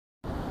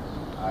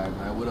Alright,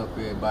 man, what up,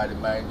 everybody,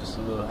 man? Just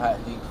a little hot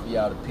heat for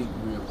y'all to peek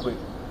real quick.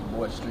 Your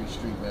boy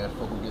Street, man.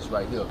 Fuck with this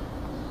right here.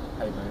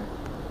 Hey, man.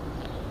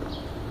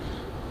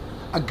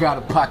 I got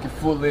a pocket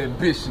full of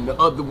ambition, the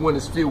other one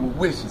is filled with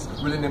wishes.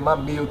 Reeling in my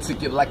meal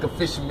ticket like a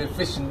fisherman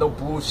fishing, no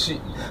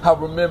bullshit. I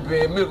remember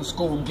in middle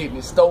school getting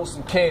it, stole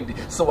some candy,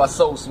 so I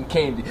sold some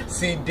candy.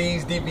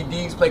 CDs,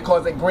 DVDs, play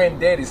cards at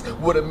granddaddy's.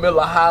 With a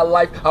Miller High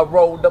Life, I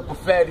rolled up a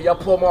fatty. I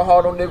pour my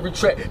heart on every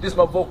track, this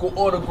my vocal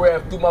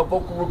autograph. Through my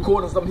vocal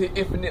recorders, I'm here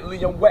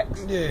infinitely on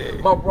wax. Yeah.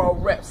 My raw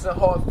raps and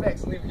hard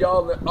facts leave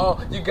y'all in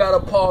awe. You gotta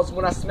pause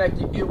when I smack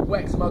your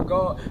earwax, my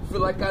God. Feel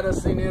like I done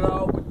seen it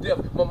all with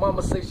death. My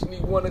mama say she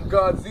need one of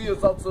God's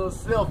ears out to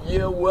herself.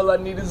 Yeah, well, I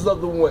need his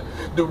other one.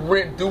 The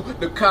rent due,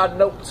 the car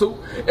note too,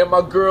 and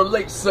my girl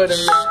late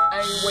suddenly.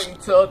 I ain't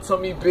waiting till her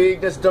tummy big,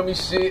 that's dummy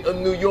shit. A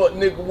New York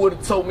nigga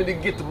would've told me to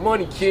get the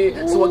money,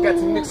 kid. So I got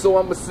two nicks, so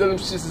I'ma sell them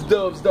shits as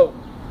dubs, though.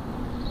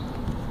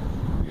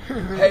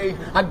 Hey,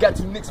 I got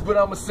two nicks, but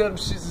I'ma sell them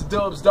shits as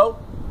dubs, though.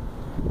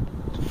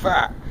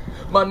 Fuck.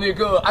 My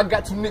nigga, I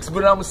got two nicks,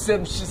 but I'ma sell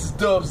them shits as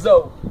dubs,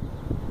 though.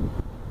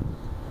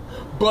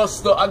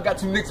 Buster, I got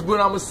two nicks, but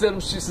I'ma sell them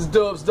shits as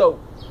dubs, though.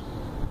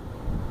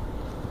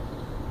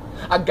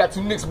 I got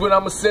two nicks, but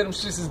I'ma sell them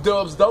shits as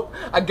dubs, though.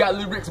 I got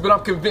lyrics, but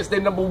I'm convinced they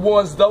number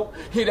ones, though.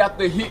 Hit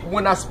after hit,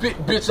 when I spit,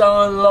 bitch,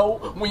 I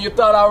unload. When you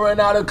thought I ran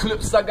out of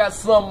clips, I got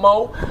some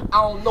more.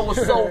 I don't know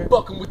what's so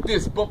bucking with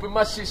this. Bumping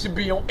my shit should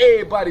be on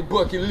everybody's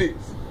bucket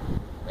list.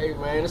 Hey,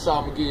 man, that's all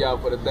I'm gonna give y'all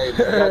for the day,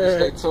 man. Y'all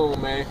just stay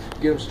tuned, man.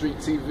 Get them Street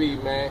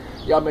TV, man.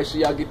 Y'all make sure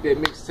y'all get that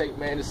mixtape,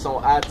 man. It's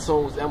on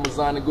iTunes,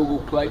 Amazon, and Google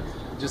Play.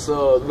 Just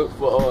look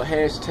for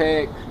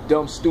hashtag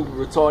dumb, stupid,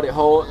 retarded,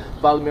 hard.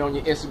 Follow me on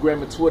your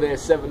Instagram and Twitter at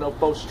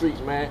 704 Street,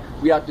 man.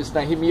 We out this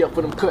thing. Hit me up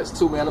for them cuts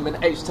too, man. I'm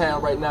in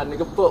H-Town right now,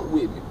 nigga. Fuck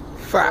with me.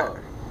 Fuck.